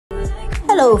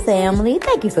Hello, family.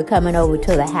 Thank you for coming over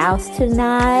to the house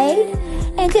tonight.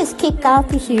 And just kick off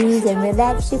your shoes and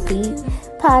relax your feet.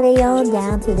 Party on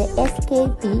down to the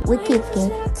SK beat. We're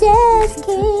kicking. Just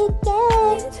kicking.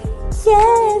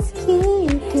 Just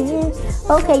kicking.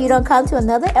 Okay, you don't come to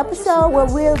another episode where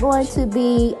we're going to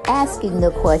be asking the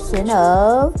question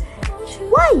of,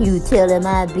 why you telling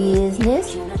my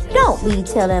business? Don't be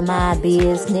telling my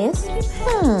business.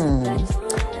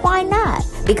 Why not?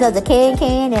 Because a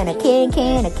can and a can,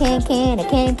 a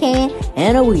can,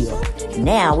 and a wheel.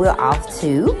 Now we're off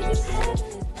to...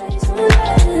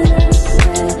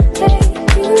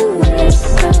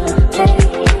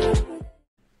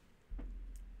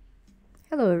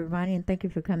 Hello everybody, and thank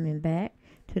you for coming back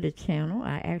to the channel.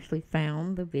 I actually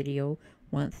found the video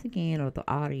once again, or the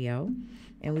audio,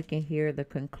 and we can hear the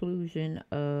conclusion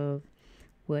of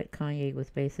what Kanye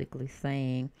was basically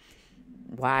saying,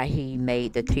 why he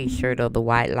made the t-shirt of the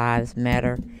White Lives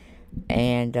Matter,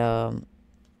 and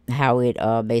how it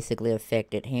basically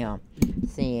affected him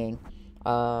seeing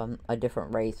a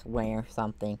different race wearing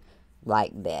something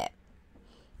like that.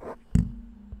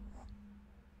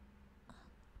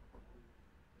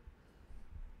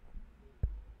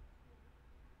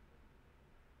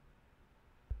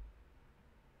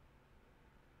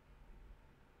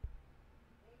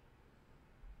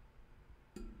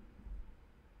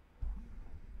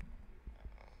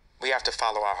 We have to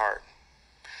follow our heart.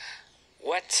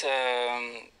 What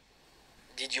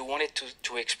did you want it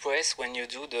to express when you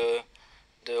do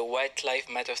the White Lives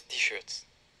Matter t-shirts?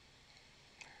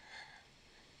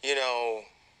 You know,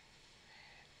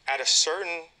 at a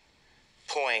certain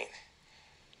point,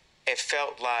 it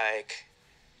felt like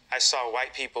I saw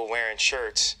white people wearing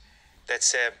shirts that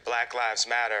said Black Lives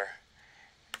Matter,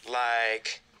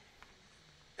 like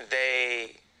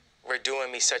they were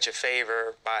doing me such a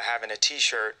favor by having a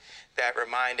t-shirt that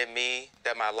reminded me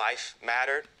that my life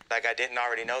mattered, like I didn't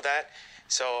already know that.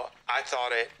 So I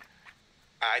thought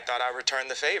I returned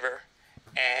the favor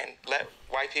and let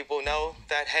white people know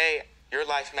that, hey, your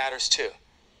life matters too.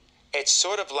 It's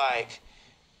sort of like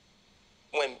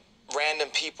when random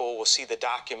people will see the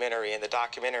documentary, and the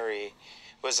documentary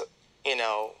was, you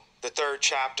know, the third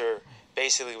chapter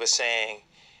basically was saying,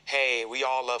 hey, we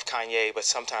all love Kanye, but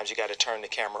sometimes you got to turn the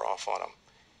camera off on him.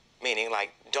 Meaning,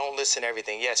 like, don't listen to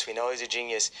everything. Yes, we know he's a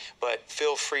genius, but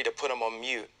feel free to put him on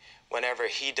mute whenever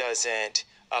he doesn't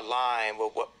align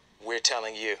with what we're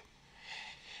telling you.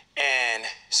 And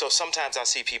so sometimes I'll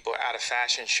see people at a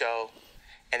fashion show,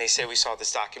 and they say, we saw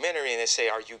this documentary, and they say,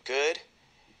 are you good?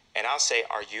 And I'll say,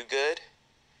 are you good?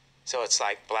 So it's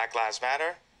like Black Lives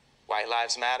Matter, White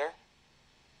Lives Matter.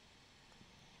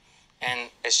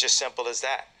 And it's just simple as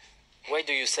that. Why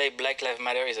do you say Black Lives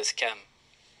Matter is a scam?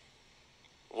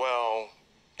 Well,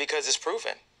 because it's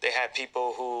proven. They had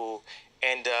people who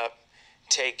end up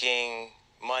taking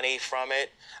money from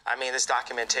it. I mean, this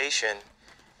documentation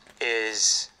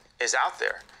is out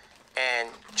there. And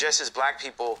just as black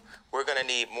people, we're going to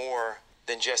need more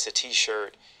than just a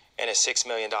t-shirt and a $6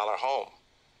 million home.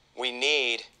 We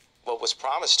need what was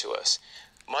promised to us.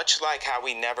 Much like how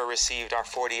we never received our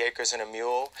 40 acres and a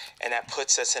mule, and that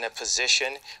puts us in a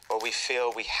position where we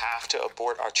feel we have to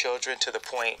abort our children, to the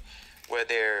point where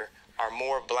there are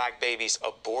more black babies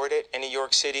aborted in New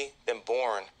York City than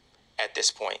born at this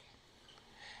point.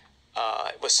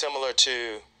 It was similar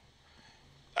to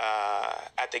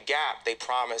at the Gap, they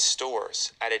promised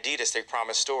stores. At Adidas, they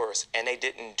promised stores, and they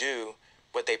didn't do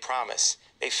what they promised.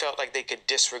 They felt like they could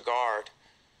disregard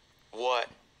what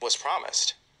was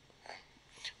promised.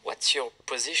 What's your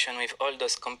position with all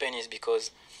those companies?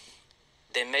 Because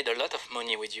they made a lot of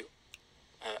money with you.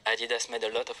 Adidas made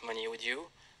a lot of money with you.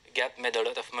 Gap made a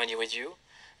lot of money with you.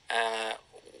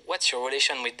 What's your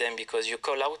relation with them? Because you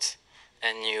call out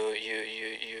and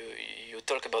you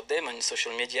talk about them on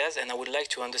social medias, and I would like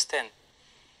to understand.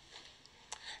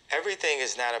 Everything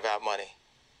is not about money.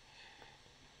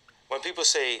 When people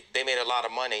say they made a lot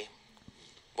of money,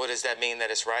 what does that mean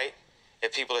that it's right?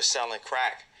 If people are selling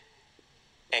crack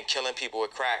and killing people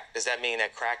with crack, does that mean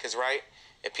that crack is right?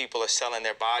 If people are selling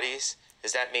their bodies,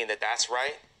 does that mean that that's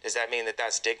right? Does that mean that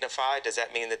that's dignified? Does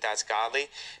that mean that that's godly?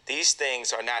 These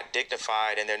things are not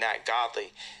dignified and they're not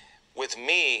godly. With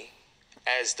me,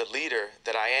 as the leader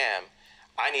that I am,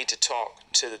 I need to talk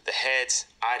to the heads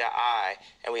eye to eye,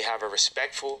 and we have a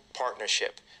respectful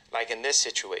partnership, like in this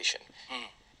situation.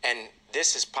 And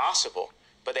this is possible,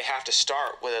 but they have to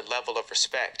start with a level of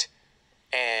respect.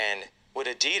 And with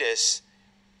Adidas,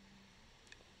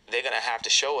 they're going to have to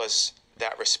show us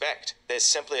that respect. There's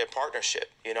simply a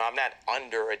partnership. You know, I'm not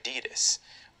under Adidas,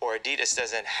 or Adidas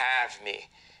doesn't have me,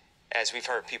 as we've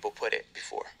heard people put it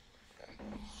before.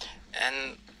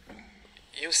 And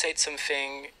you said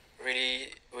something really,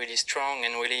 really strong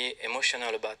and really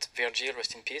emotional about Virgil,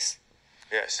 rest in peace.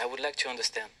 Yes. I would like to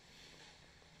understand.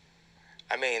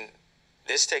 I mean,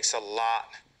 this takes a lot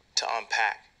to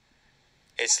unpack.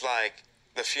 It's like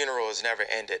the funeral has never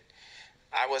ended.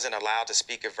 I wasn't allowed to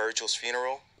speak at Virgil's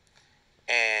funeral,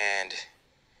 and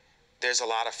there's a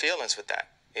lot of feelings with that.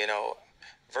 You know,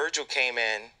 Virgil came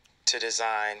in to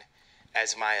design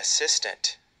as my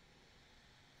assistant,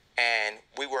 and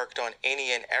we worked on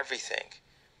any and everything.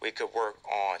 We could work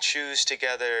on shoes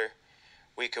together.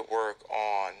 We could work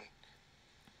on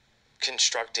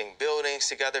constructing buildings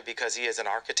together because he is an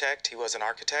architect. He was an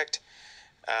architect.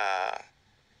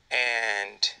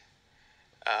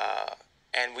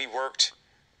 And we worked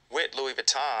with Louis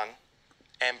Vuitton,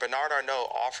 and Bernard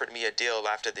Arnault offered me a deal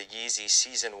after the Yeezy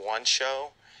season 1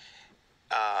 show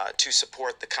to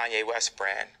support the Kanye West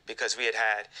brand, because we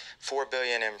had 4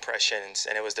 billion impressions,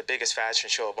 and it was the biggest fashion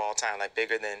show of all time, like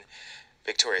bigger than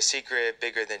Victoria's Secret,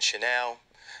 bigger than Chanel.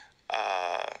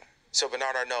 So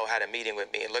Bernard Arnault had a meeting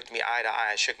with me and looked me eye to eye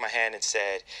and shook my hand and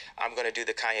said, I'm going to do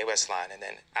the Kanye West line. And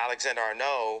then Alexander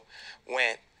Arnault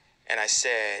went, and I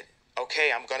said,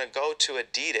 okay, I'm going to go to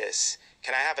Adidas.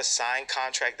 Can I have a signed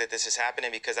contract that this is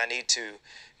happening? Because I need to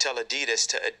tell Adidas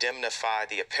to indemnify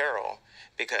the apparel,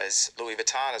 because Louis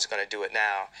Vuitton is going to do it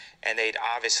now. And they'd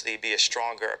obviously be a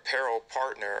stronger apparel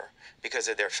partner because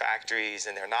of their factories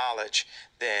and their knowledge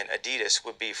than Adidas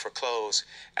would be for clothes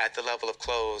at the level of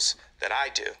clothes that I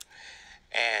do.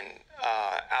 And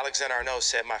Alexander Arnault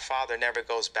said, my father never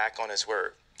goes back on his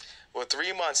word. Well,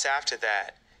 3 months after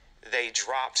that, they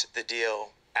dropped the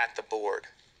deal at the board.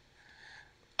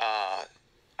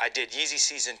 I did Yeezy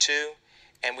season 2,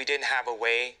 and we didn't have a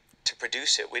way to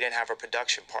produce it. We didn't have a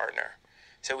production partner.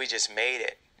 So we just made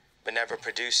it, but never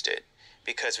produced it,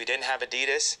 because we didn't have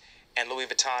Adidas, and Louis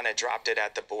Vuitton had dropped it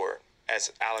at the board,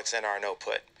 as Alexander Arnault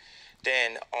put.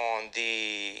 Then on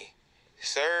the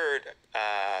third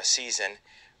season,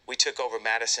 we took over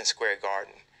Madison Square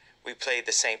Garden. We played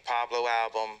the St. Pablo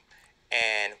album,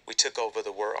 and we took over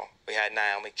the world. We had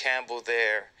Naomi Campbell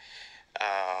there.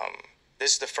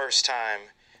 This is the first time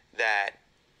that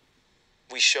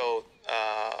we showed,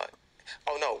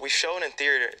 we've shown in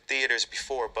theaters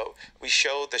before, but we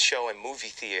showed the show in movie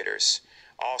theaters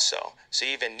also. So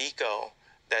even Nico,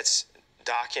 that's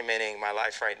documenting my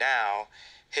life right now,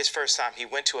 his first time he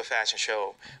went to a fashion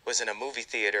show was in a movie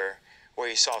theater where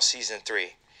he saw season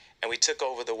 3, and we took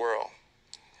over the world.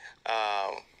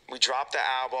 We dropped the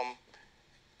album,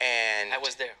 and I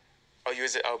was there. Oh, you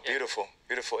was it? Oh, beautiful,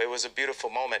 beautiful. It was a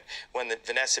beautiful moment when the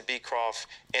Vanessa Beecroft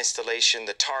installation,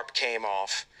 the tarp came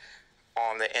off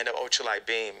on the end of ultralight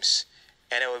beams,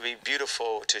 and it would be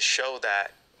beautiful to show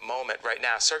that moment right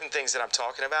now. Certain things that I'm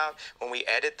talking about, when we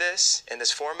edit this in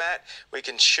this format, we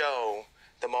can show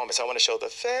the moments. I want to show the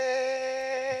faith,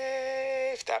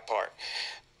 that part.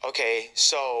 Okay,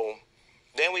 so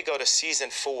then we go to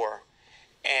season 4,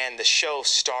 and the show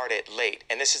started late,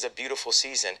 and this is a beautiful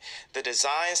season. The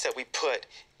designs that we put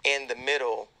in the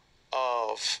middle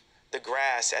of the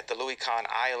grass at the Louis Kahn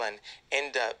Island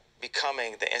end up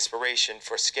becoming the inspiration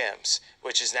for Skims,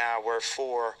 which is now worth $4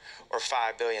 or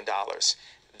 $5 billion.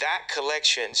 That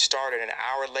collection started an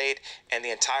hour late, and the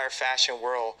entire fashion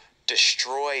world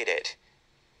destroyed it.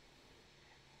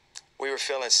 We were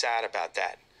feeling sad about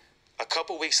that. A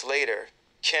couple weeks later,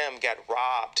 Kim got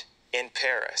robbed in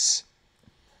Paris.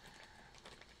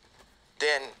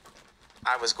 Then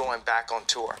I was going back on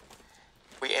tour.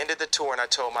 We ended the tour, and I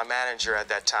told my manager at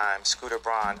that time, Scooter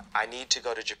Braun, I need to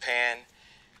go to Japan.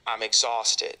 I'm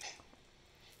exhausted.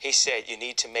 He said, you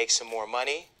need to make some more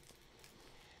money.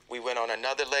 We went on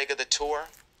another leg of the tour,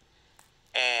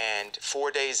 and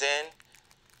 4 days in,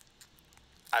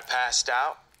 I passed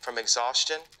out from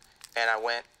exhaustion, and I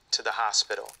went to the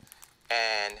hospital.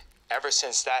 And ever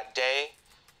since that day,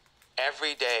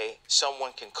 every day,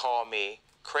 someone can call me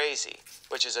crazy,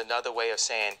 which is another way of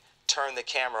saying turn the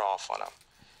camera off on them.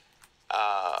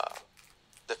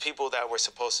 The people that were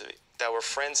that were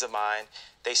friends of mine,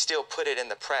 they still put it in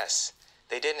the press.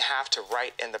 They didn't have to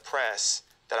write in the press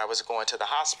that I was going to the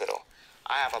hospital.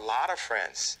 I have a lot of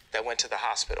friends that went to the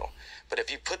hospital, but if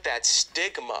you put that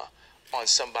stigma on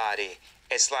somebody,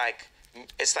 it's like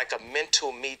a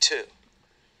mental Me Too.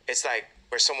 It's like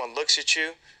where someone looks at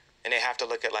you and they have to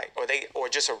look at or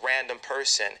just a random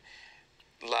person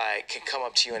can come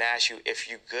up to you and ask you if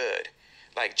you good.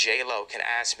 Like J-Lo can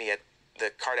ask me at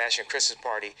the Kardashian Christmas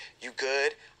party, you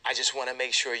good? I just want to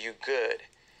make sure you good,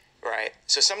 right?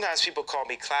 So sometimes people call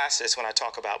me classist when I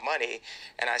talk about money,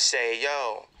 and I say,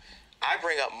 yo, I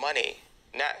bring up money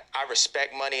I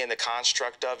respect money and the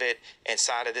construct of it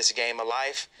inside of this game of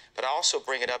life, but I also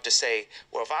bring it up to say,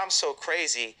 well, if I'm so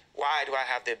crazy, why do I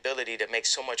have the ability to make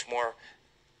so much more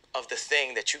of the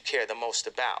thing that you care the most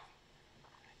about?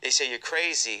 They say you're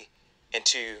crazy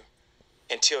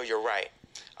until you're right.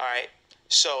 All right.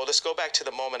 So let's go back to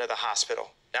the moment of the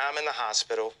hospital. Now I'm in the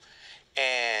hospital,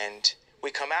 and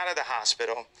we come out of the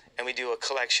hospital and we do a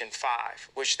collection 5,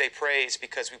 which they praise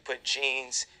because we put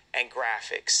jeans and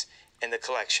graphics in the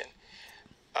collection.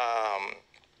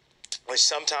 Which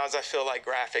sometimes I feel like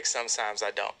graphics, sometimes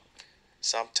I don't.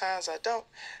 Sometimes I don't.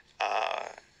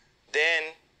 Then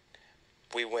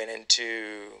we went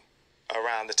into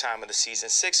around the time of the season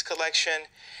 6 collection,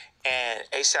 and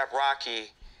A$AP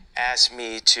Rocky asked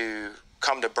me to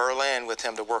come to Berlin with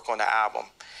him to work on the album.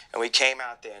 And we came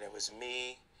out there, and it was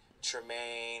me,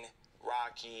 Tremaine,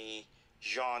 Rocky,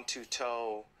 Jean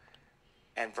Tuteau,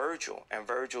 and Virgil. And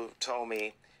Virgil told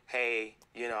me, hey,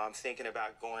 I'm thinking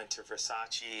about going to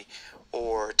Versace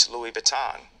or to Louis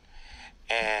Vuitton.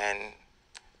 And,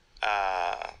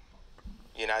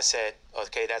 I said,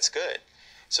 okay, that's good.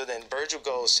 So then Virgil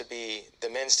goes to be the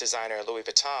men's designer at Louis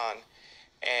Vuitton,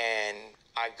 and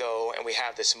I go and we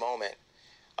have this moment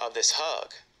of this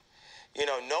hug.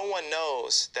 No one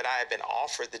knows that I had been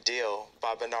offered the deal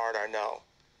by Bernard Arnault.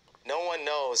 No one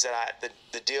knows that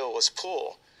the deal was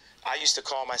pulled. I used to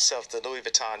call myself the Louis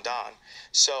Vuitton Don.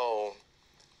 So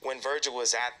when Virgil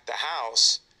was at the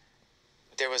house,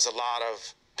 there was a lot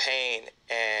of pain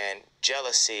and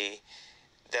jealousy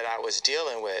that I was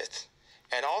dealing with.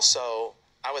 And also,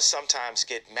 I would sometimes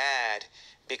get mad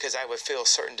because I would feel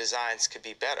certain designs could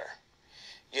be better.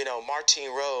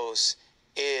 Martine Rose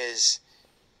is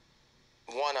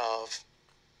one of,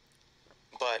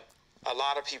 but a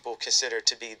lot of people consider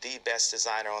to be the best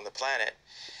designer on the planet.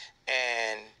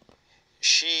 And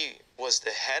she was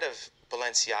the head of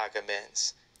Balenciaga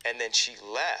Men's, and then she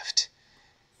left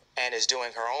and is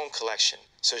doing her own collection.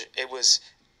 So it was,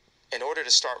 in order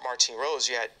to start Martine Rose,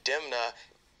 you had Demna.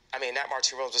 Not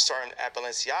Martine Rose was starting at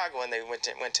Balenciaga when they went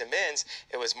to men's.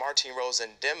 It was Martine Rose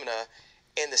and Demna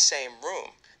in the same room.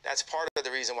 That's part of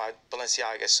the reason why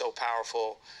Balenciaga is so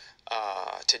powerful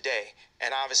today.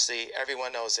 And obviously,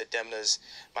 everyone knows that Demna's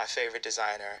my favorite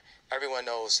designer. Everyone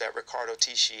knows that Riccardo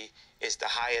Tisci is the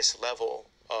highest level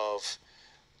of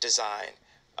design.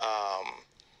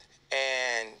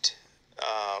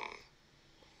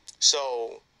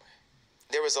 So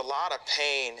there was a lot of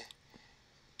pain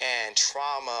and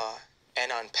trauma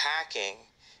and unpacking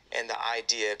in the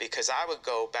idea, because I would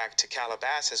go back to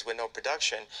Calabasas with no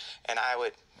production and I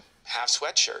would have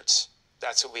sweatshirts.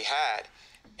 That's what we had.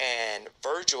 And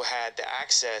Virgil had the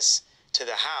access to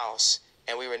the house,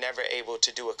 and we were never able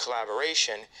to do a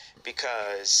collaboration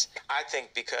because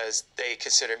they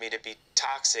considered me to be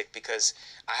toxic because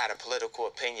I had a political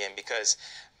opinion, because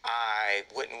I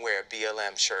wouldn't wear a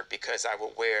BLM shirt, because I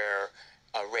would wear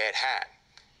a red hat.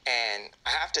 And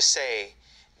I have to say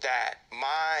that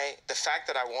the fact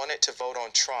that I wanted to vote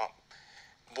on Trump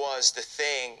was the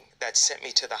thing that sent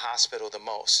me to the hospital the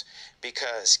most,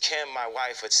 because Kim, my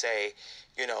wife, would say,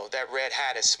 that red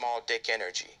hat is small dick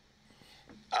energy.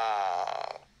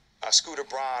 Scooter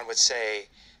Braun would say,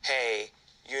 hey,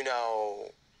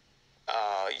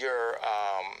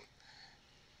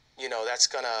 that's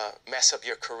gonna mess up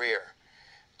your career.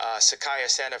 Sakaya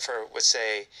Sandifer would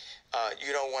say,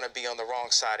 you don't want to be on the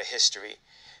wrong side of history.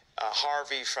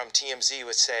 Harvey from TMZ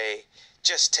would say,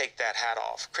 just take that hat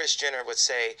off. Kris Jenner would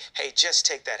say, hey, just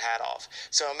take that hat off.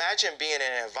 So imagine being in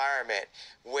an environment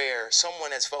where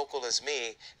someone as vocal as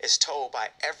me is told by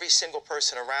every single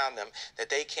person around them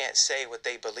that they can't say what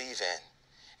they believe in,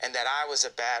 and that I was a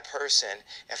bad person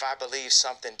if I believed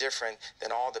something different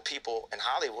than all the people in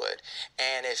Hollywood.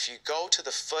 And if you go to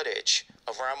the footage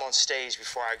of where I'm on stage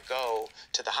before I go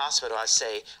to the hospital, I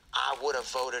say, I would have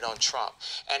voted on Trump.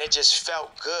 And it just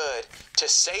felt good to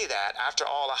say that after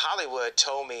all of Hollywood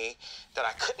told me that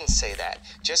I couldn't say that.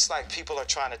 Just like people are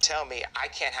trying to tell me I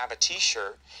can't have a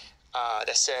t-shirt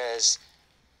that says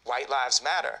White Lives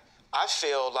Matter. I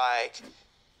feel like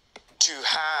to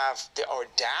have the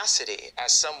audacity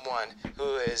as someone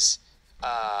who has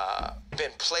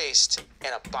been placed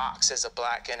in a box as a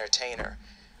black entertainer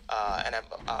and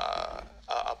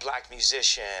a black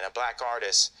musician, a black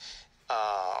artist,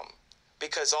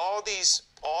 because all these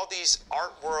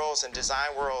art worlds and design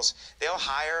worlds, they'll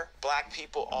hire black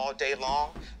people all day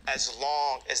long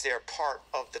as they're part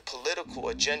of the political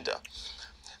agenda.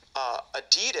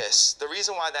 Adidas, the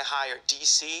reason why they hired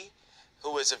DC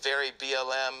who was a very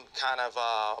BLM kind of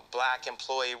black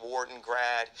employee, Wharton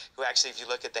grad, who actually, if you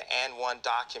look at the And One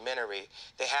documentary,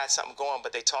 they had something going,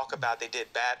 but they talk about they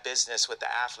did bad business with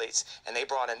the athletes, and they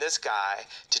brought in this guy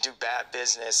to do bad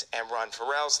business and run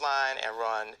Pharrell's line and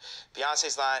run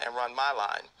Beyonce's line and run my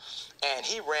line. And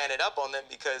he ran it up on them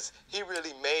because he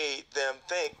really made them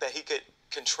think that he could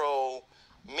control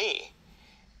me.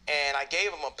 And I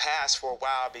gave him a pass for a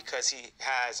while because he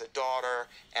has a daughter,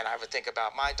 and I would think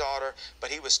about my daughter, but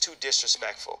he was too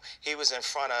disrespectful. He was in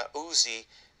front of Uzi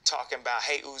talking about,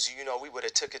 hey, Uzi, you know, we would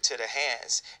have took it to the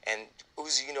hands. And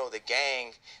Uzi, you know, the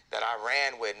gang that I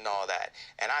ran with and all that.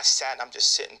 And I sat and I'm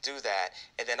just sitting through that.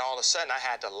 And then all of a sudden I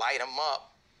had to light him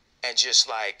up and just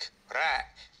like, rat.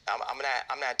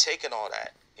 I'm not taking all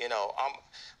that. You know,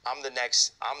 I'm the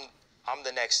next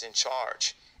in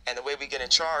charge. And the way we get in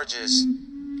charge is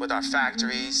with our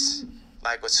factories,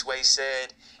 like what Sway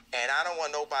said. And I don't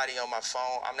want nobody on my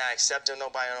phone. I'm not accepting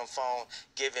nobody on the phone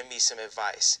giving me some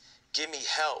advice. Give me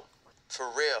help for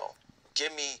real.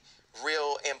 Give me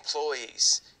real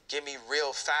employees. Give me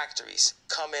real factories.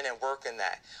 Come in and work in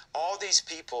that. All these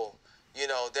people, you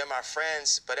know, they're my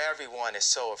friends, but everyone is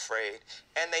so afraid.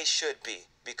 And they should be,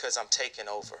 because I'm taking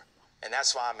over. And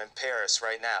that's why I'm in Paris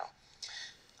right now.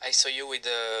 I saw you with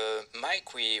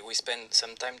Mike. We spent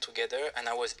some time together, and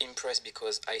I was impressed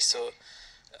because I saw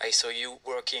you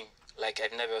working like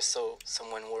I've never saw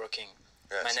someone working,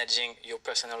 yes. Managing your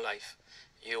personal life,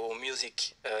 your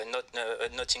music,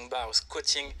 noting bars,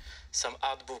 quoting some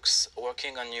art books,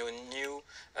 working on your new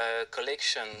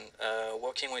collection,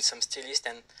 working with some stylists,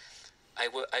 and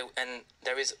and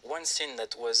there is one scene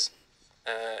that was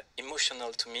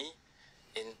emotional to me.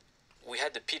 We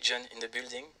had the pigeon in the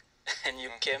building. And you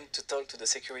came to talk to the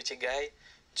security guy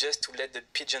just to let the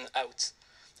pigeon out.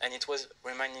 And it was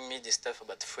reminding me this stuff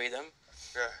about freedom.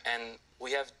 Yeah. And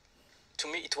we have, to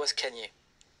me, it was Kanye.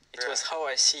 It was how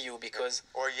I see you because...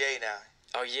 Or Ye now.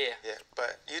 Oh, yeah. Yeah,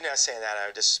 but you're not saying that out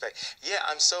of disrespect. Yeah,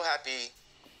 I'm so happy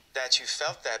that you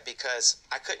felt that because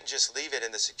I couldn't just leave it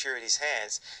in the security's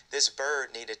hands. This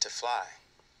bird needed to fly.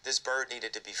 This bird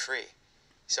needed to be free.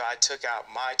 So I took out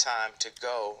my time to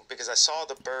go because I saw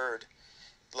the bird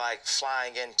like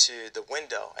flying into the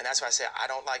window. And that's why I say I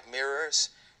don't like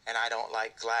mirrors and I don't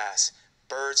like glass.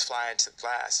 Birds fly into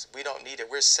glass. We don't need it.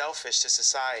 We're selfish to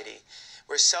society.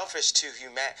 We're selfish to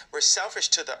humanity. We're selfish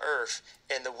to the earth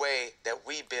in the way that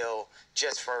we build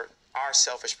just for our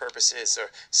selfish purposes,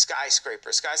 or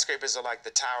skyscrapers. Skyscrapers are like the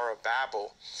Tower of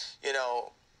Babel, you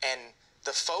know, and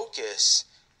the focus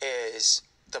is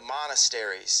the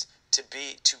monasteries to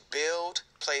build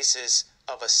places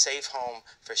of a safe home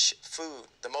for food,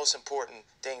 the most important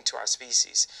thing to our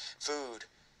species. Food,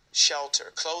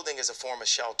 shelter. Clothing is a form of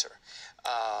shelter.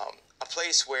 A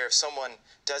place where if someone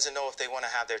doesn't know if they want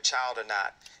to have their child or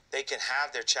not, they can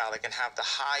have their child. They can have the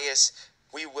highest,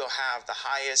 we will have the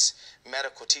highest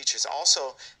medical teachers.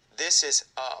 Also, this is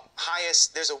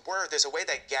highest, there's a way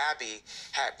that Gabby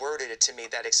had worded it to me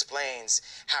that explains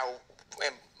how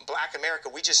in Black America,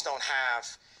 we just don't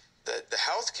have the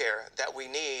health care that we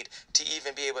need to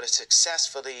even be able to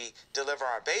successfully deliver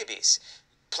our babies.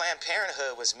 Planned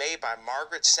Parenthood was made by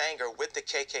Margaret Sanger with the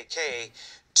KKK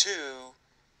to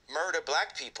murder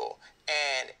Black people.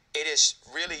 And it is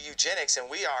really eugenics, and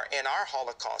we are in our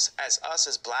Holocaust as us,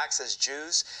 as Blacks, as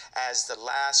Jews, as the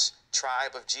last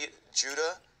tribe of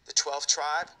Judah, the 12th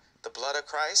tribe, the blood of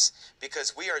Christ,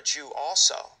 because we are Jew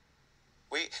also.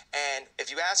 And if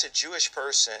you ask a Jewish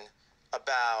person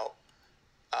about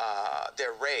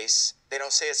their race, they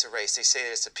don't say it's a race, they say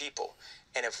it's a people.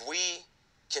 And if we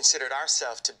considered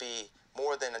ourselves to be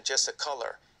more than just a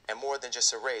color and more than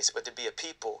just a race, but to be a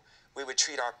people, we would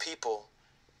treat our people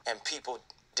and people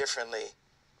differently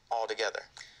altogether.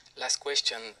 Last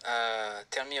question.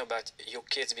 Tell me about your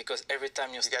kids, because every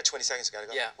time you got 20 seconds, gotta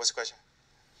go. Yeah. What's the question?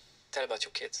 Tell about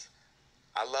your kids.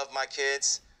 I love my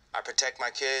kids, I protect my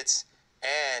kids,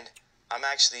 and I'm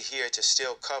actually here to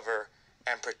still cover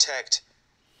and protect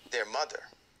their mother.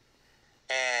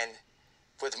 And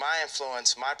with my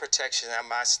influence, my protection, and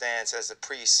my stance as a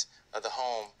priest of the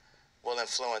home will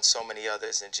influence so many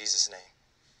others in Jesus' name.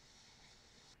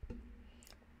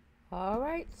 All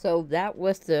right, so that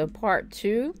was the part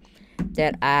 2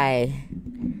 that I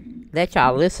let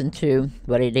y'all listen to,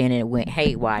 but then it went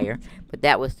haywire. But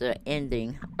that was the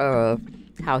ending of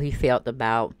how he felt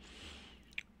about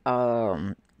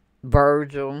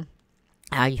Virgil,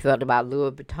 how he felt about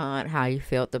Louis Vuitton, how he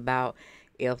felt about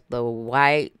if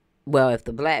the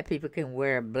Black people can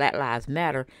wear Black Lives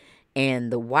Matter,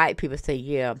 and the white people say,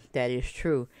 yeah, that is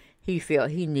true. He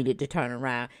felt he needed to turn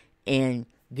around and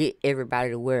get everybody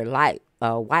to wear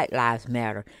White Lives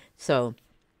Matter. So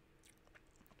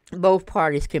both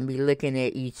parties can be looking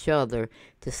at each other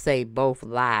to say both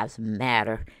lives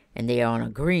matter and they are in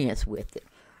agreement with it.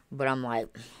 But I'm like,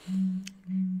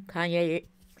 Kanye,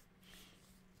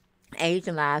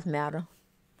 Asian lives matter.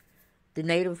 The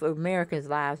Native Americans'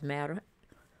 lives matter.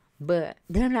 But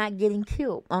they're not getting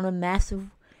killed on a massive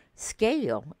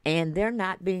scale. And they're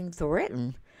not being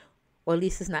threatened. Or at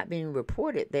least it's not being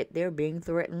reported that they're being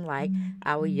threatened like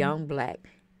our young black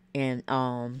and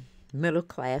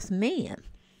middle-class men.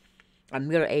 Or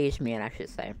middle-aged men, I should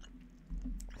say.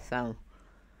 So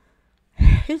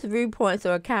his viewpoints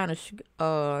are kind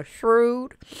of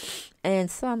shrewd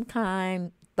and some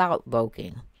kind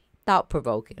thought-provoking.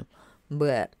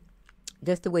 But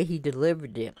just the way he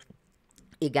delivered it,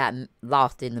 it got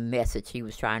lost in the message he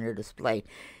was trying to display.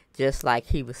 Just like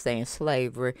he was saying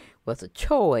slavery was a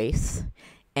choice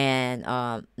and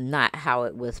not how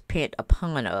it was pent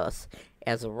upon us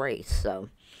as a race. So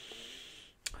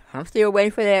I'm still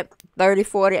waiting for that 30,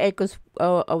 40 acres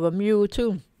of a mule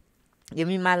too. Give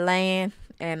me my land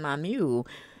and my mule.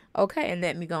 Okay, and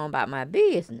let me go on about my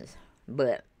business.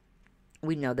 But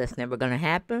we know that's never going to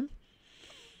happen.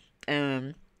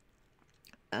 And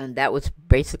that was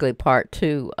basically part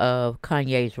 2 of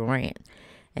Kanye's rant.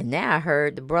 And now I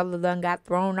heard the brother done got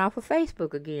thrown off of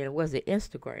Facebook again. It was it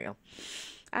Instagram.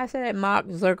 I said that Mark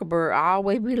Zuckerberg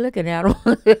always be looking at him.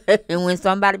 And when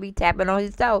somebody be tapping on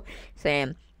his toe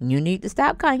saying, you need to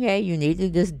stop Kanye. You need to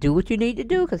just do what you need to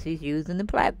do because he's using the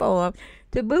platform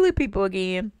to bully people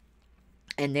again.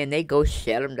 And then they go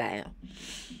shut him down.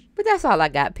 But that's all I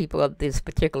got, people, of this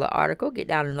particular article. Get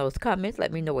down in those comments.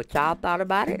 Let me know what y'all thought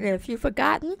about it. And if you've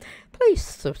forgotten, please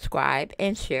subscribe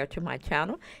and share to my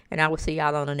channel. And I will see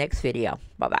y'all on the next video.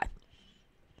 Bye-bye.